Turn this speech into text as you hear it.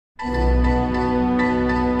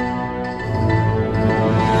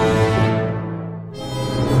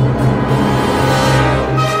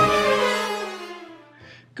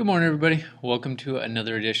morning, everybody. Welcome to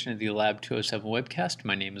another edition of the Lab 207 webcast.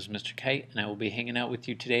 My name is Mr. Kite, and I will be hanging out with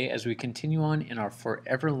you today as we continue on in our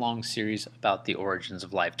forever long series about the origins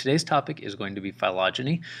of life. Today's topic is going to be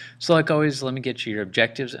phylogeny. So like always, let me get you your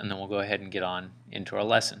objectives, and then we'll go ahead and get on into our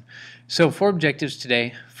lesson. So 4 objectives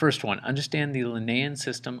today. First one, understand the Linnaean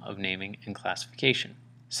system of naming and classification.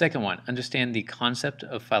 Second one, understand the concept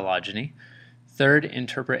of phylogeny. Third,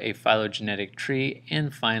 interpret a phylogenetic tree.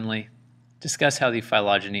 And finally, discuss how the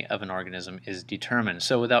phylogeny of an organism is determined.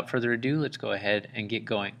 So without further ado, let's go ahead and get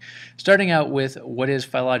going. Starting out with, what is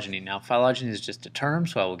phylogeny? Now, phylogeny is just a term,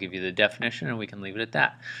 so I will give you the definition and we can leave it at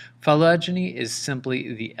that. Phylogeny is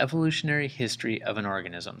simply the evolutionary history of an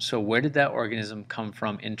organism. So where did that organism come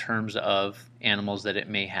from in terms of animals that it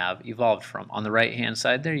may have evolved from? On the right-hand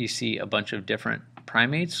side there, you see a bunch of different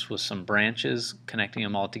primates with some branches connecting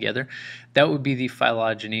them all together. That would be the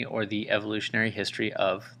phylogeny, or the evolutionary history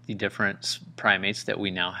of the different primates that we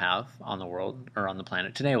now have on the world or on the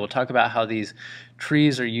planet today. We'll talk about how these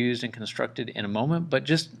trees are used and constructed in a moment, but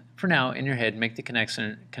just for now, in your head, make the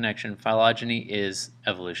connection. Phylogeny is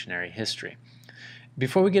evolutionary history.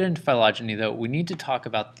 Before we get into phylogeny, though, we need to talk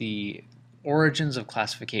about the origins of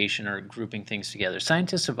classification, or grouping things together.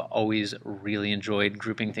 Scientists have always really enjoyed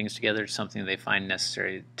grouping things together. It's something they find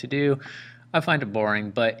necessary to do. I find it boring,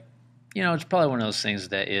 but it's probably one of those things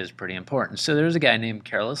that is pretty important. So there's a guy named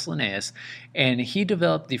Carolus Linnaeus, and he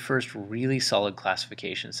developed the first really solid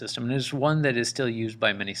classification system, and it's one that is still used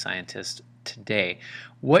by many scientists today.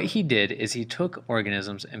 What he did is he took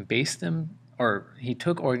organisms and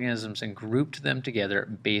grouped them together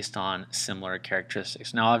based on similar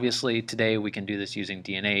characteristics. Now, obviously, today we can do this using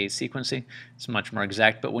DNA sequencing. It's much more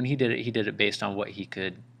exact, but when he did it based on what he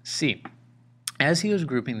could see. As he was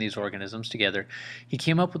grouping these organisms together, he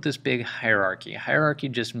came up with this big hierarchy. Hierarchy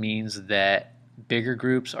just means that bigger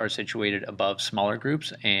groups are situated above smaller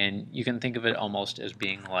groups, and you can think of it almost as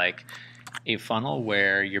being like a funnel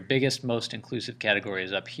where your biggest, most inclusive category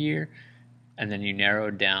is up here, and then you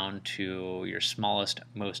narrow down to your smallest,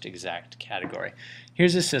 most exact category.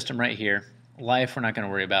 Here's a system right here. Life we're not going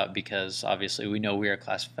to worry about because obviously we know we are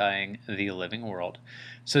classifying the living world.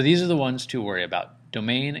 So these are the ones to worry about: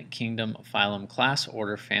 domain, kingdom, phylum, class,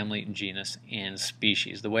 order, family, genus, and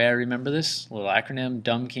species. The way I remember this little acronym: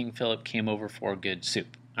 Dumb King Philip came over for good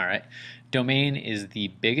soup. All right. Domain is the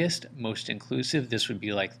biggest, most inclusive. This would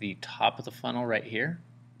be like the top of the funnel right here.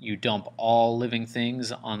 You dump all living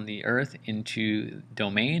things on the earth into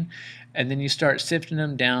domain, and then you start sifting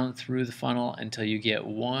them down through the funnel until you get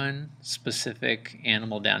one specific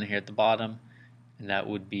animal down here at the bottom, and that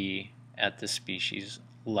would be at the species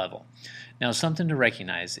level. Now, something to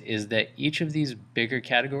recognize is that each of these bigger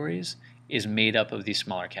categories is made up of these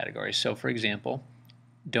smaller categories. So, for example,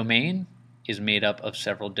 domain is made up of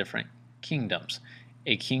several different kingdoms.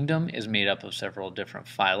 A kingdom is made up of several different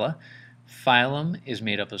phyla. Phylum is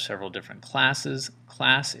made up of several different classes.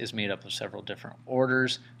 Class is made up of several different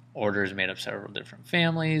orders. Order is made up of several different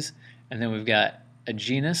families. And then we've got a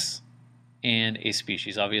genus and a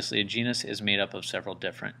species. Obviously, a genus is made up of several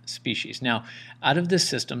different species. Now, out of this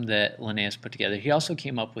system that Linnaeus put together, he also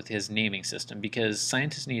came up with his naming system, because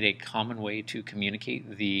scientists need a common way to communicate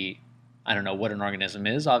what an organism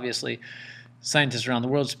is. Obviously, scientists around the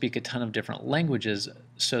world speak a ton of different languages,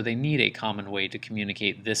 so they need a common way to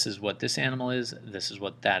communicate this is what this animal is, this is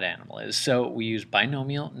what that animal is. So we use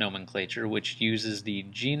binomial nomenclature, which uses the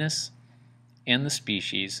genus and the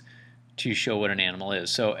species to show what an animal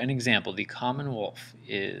is. So an example, the common wolf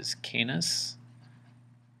is Canis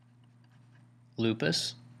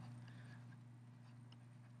lupus.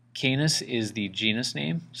 Canis is the genus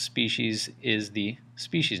name, species is the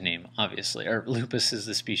species name, obviously, or lupus is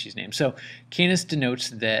the species name. So Canis denotes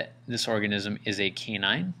that this organism is a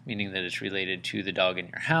canine, meaning that it's related to the dog in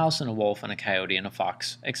your house, and a wolf, and a coyote, and a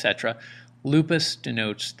fox, etc. Lupus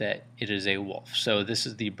denotes that it is a wolf. So this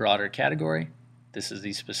is the broader category, this is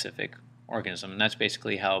the specific organism, and that's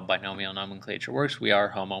basically how binomial nomenclature works. We are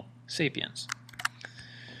Homo sapiens.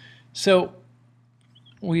 So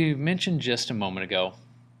we mentioned just a moment ago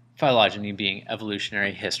phylogeny being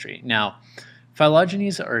evolutionary history. Now,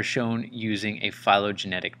 phylogenies are shown using a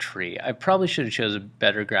phylogenetic tree. I probably should have chosen a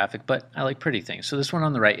better graphic, but I like pretty things. So this one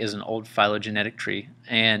on the right is an old phylogenetic tree,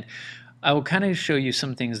 and I will kind of show you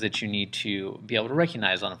some things that you need to be able to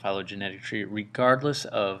recognize on a phylogenetic tree regardless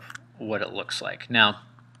of what it looks like. Now,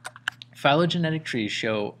 phylogenetic trees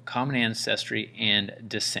show common ancestry and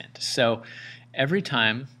descent. So every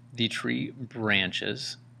time the tree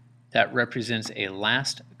branches, that represents a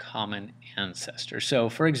last common ancestor. So,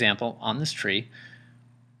 for example, on this tree,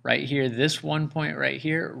 Right here, this one point right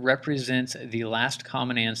here represents the last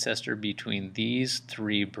common ancestor between these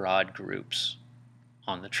three broad groups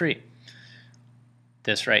on the tree.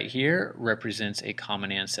 This right here represents a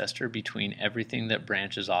common ancestor between everything that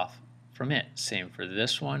branches off from it. Same for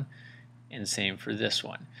this one, and same for this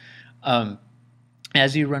one.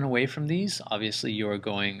 As you run away from these, obviously you are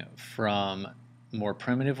going from more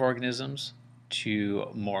primitive organisms to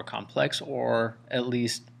more complex, or at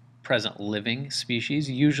least present living species.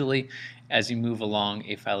 Usually, as you move along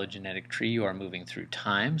a phylogenetic tree, you are moving through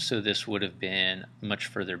time, so this would have been much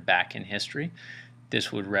further back in history.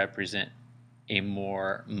 This would represent a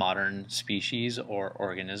more modern species or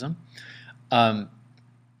organism.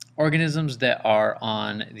 Organisms that are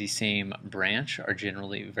on the same branch are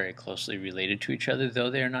generally very closely related to each other,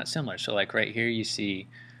 though they are not similar. So like right here you see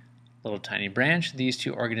a little tiny branch. These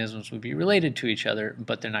two organisms would be related to each other,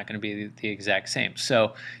 but they're not going to be the exact same.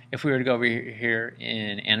 So if we were to go over here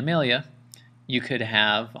in Animalia, you could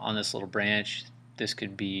have on this little branch, this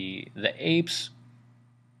could be the apes,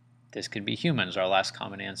 this could be humans. Our last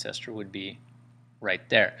common ancestor would be right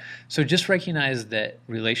there. So just recognize that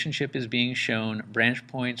relationship is being shown. Branch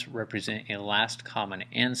points represent a last common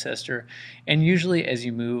ancestor, and usually as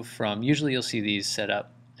you move from, usually you'll see these set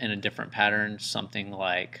up in a different pattern, something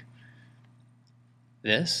like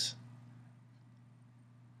this,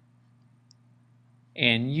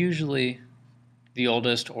 and usually the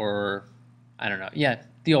oldest, or I don't know, yeah,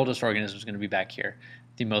 the oldest organism is going to be back here.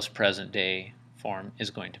 The most present day form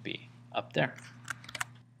is going to be up there.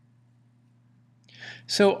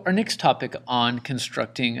 So our next topic on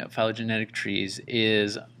constructing phylogenetic trees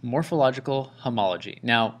is morphological homology.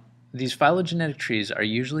 Now, these phylogenetic trees are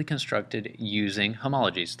usually constructed using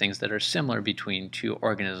homologies, things that are similar between two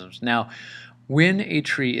organisms. Now, when a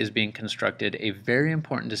tree is being constructed, a very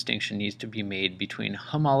important distinction needs to be made between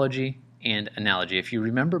homology and analogy. If you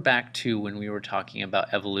remember back to when we were talking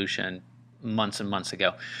about evolution months and months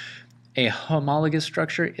ago, a homologous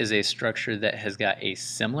structure is a structure that has got a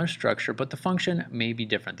similar structure, but the function may be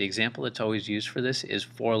different. The example that's always used for this is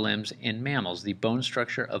forelimbs in mammals. The bone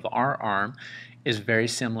structure of our arm is very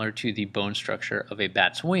similar to the bone structure of a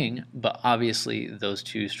bat's wing, but obviously those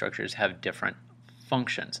two structures have different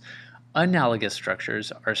functions. Analogous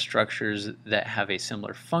structures are structures that have a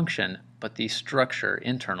similar function, but the structure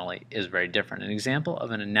internally is very different. An example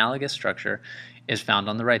of an analogous structure is found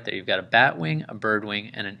on the right there. You've got a bat wing, a bird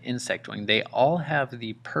wing, and an insect wing. They all have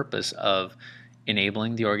the purpose of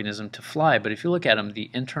enabling the organism to fly, but if you look at them,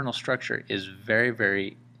 the internal structure is very,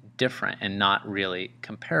 very different and not really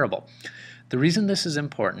comparable. The reason this is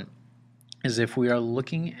important is if we are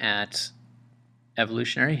looking at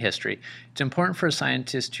evolutionary history, it's important for a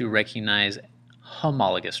scientist to recognize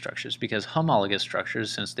homologous structures, because homologous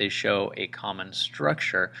structures, since they show a common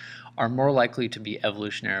structure, are more likely to be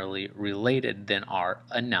evolutionarily related than are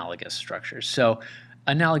analogous structures. So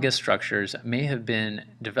analogous structures may have been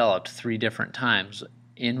developed 3 different times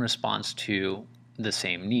in response to the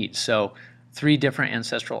same need. So 3 different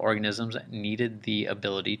ancestral organisms needed the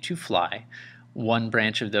ability to fly. One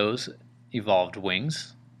branch of those evolved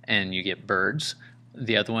wings, and you get birds.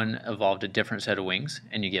 The other one evolved a different set of wings,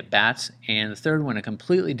 and you get bats. And the third one a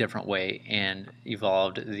completely different way and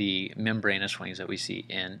evolved the membranous wings that we see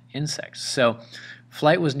in insects. So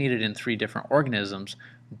flight was needed in 3 different organisms,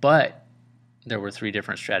 but there were 3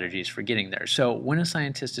 different strategies for getting there. So when a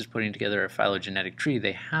scientist is putting together a phylogenetic tree,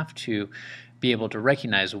 they have to be able to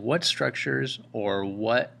recognize what structures or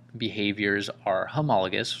what behaviors are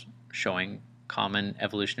homologous, showing common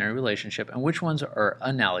evolutionary relationship, and which ones are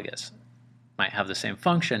analogous, might have the same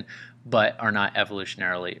function, but are not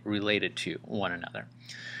evolutionarily related to one another.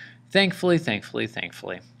 Thankfully,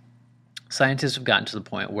 scientists have gotten to the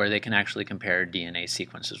point where they can actually compare DNA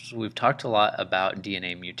sequences. We've talked a lot about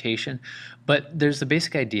DNA mutation, but there's the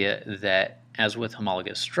basic idea that, as with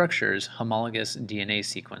homologous structures, homologous DNA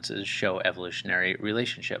sequences show evolutionary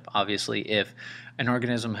relationship. Obviously, if an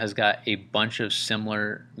organism has got a bunch of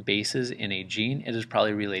similar bases in a gene, it is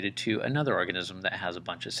probably related to another organism that has a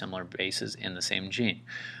bunch of similar bases in the same gene.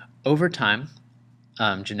 Over time,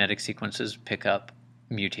 genetic sequences pick up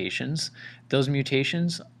mutations. Those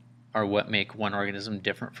mutations are what make one organism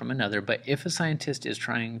different from another, but if a scientist is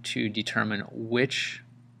trying to determine which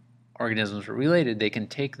organisms are related, they can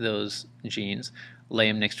take those genes, lay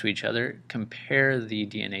them next to each other, compare the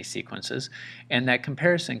DNA sequences, and that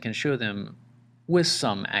comparison can show them with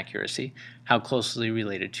some accuracy how closely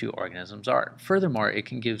related two organisms are. Furthermore, it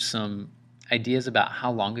can give some ideas about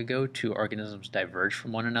how long ago two organisms diverged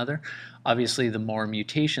from one another. Obviously, the more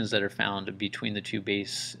mutations that are found between the 2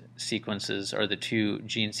 base sequences or the 2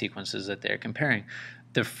 gene sequences that they're comparing,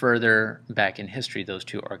 the further back in history those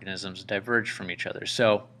two organisms diverge from each other.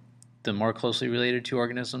 So the more closely related two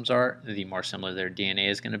organisms are, the more similar their DNA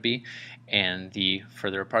is going to be, and the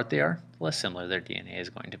further apart they are, the less similar their DNA is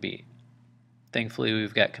going to be. Thankfully,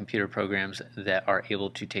 we've got computer programs that are able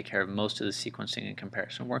to take care of most of the sequencing and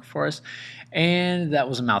comparison work for us, and that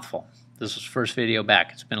was a mouthful. This was first video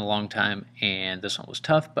back. It's been a long time, and this one was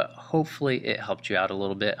tough, but hopefully it helped you out a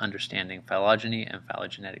little bit understanding phylogeny and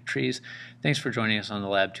phylogenetic trees. Thanks for joining us on the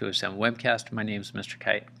Lab 207 webcast. My name is Mr.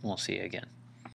 Kite, and we'll see you again.